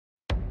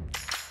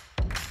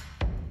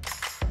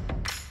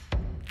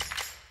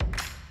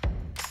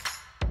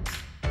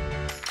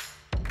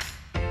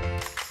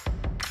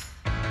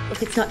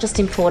Look, it's not just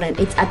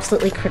important, it's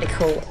absolutely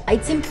critical.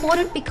 It's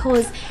important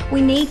because we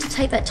need to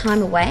take that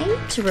time away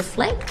to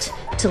reflect,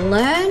 to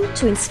learn,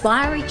 to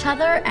inspire each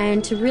other,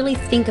 and to really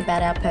think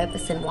about our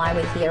purpose and why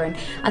we're here. And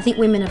I think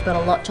women have got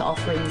a lot to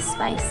offer in this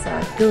space,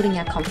 so building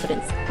our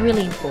confidence,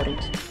 really important.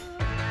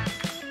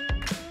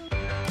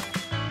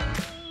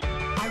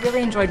 I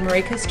really enjoyed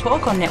Marika's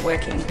talk on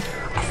networking.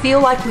 I feel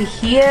like we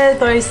hear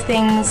those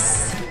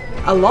things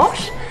a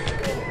lot,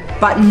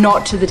 but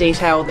not to the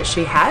detail that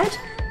she had.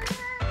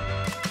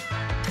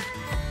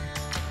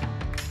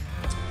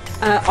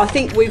 I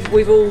think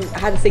we've all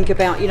had to think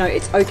about, you know,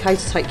 it's okay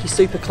to take your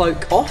super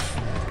cloak off.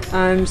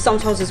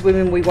 Sometimes as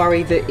women we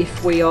worry that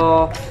if we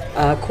are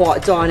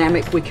quite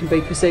dynamic we can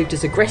be perceived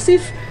as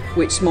aggressive,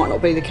 which might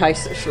not be the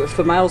case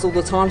for males all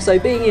the time. So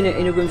being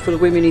in a room full of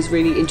women is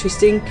really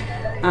interesting,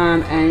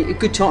 and a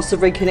good chance to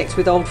reconnect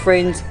with old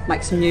friends,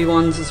 make some new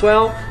ones as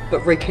well, but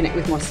reconnect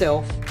with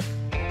myself.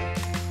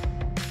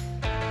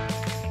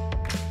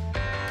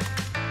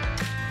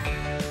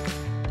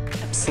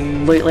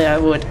 Absolutely I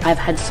would. I've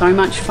had so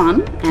much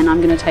fun and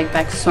I'm going to take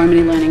back so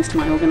many learnings to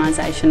my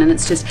organisation, and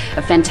it's just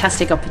a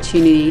fantastic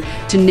opportunity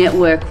to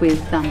network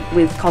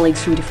with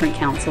colleagues from different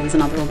councils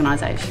and other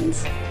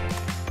organisations.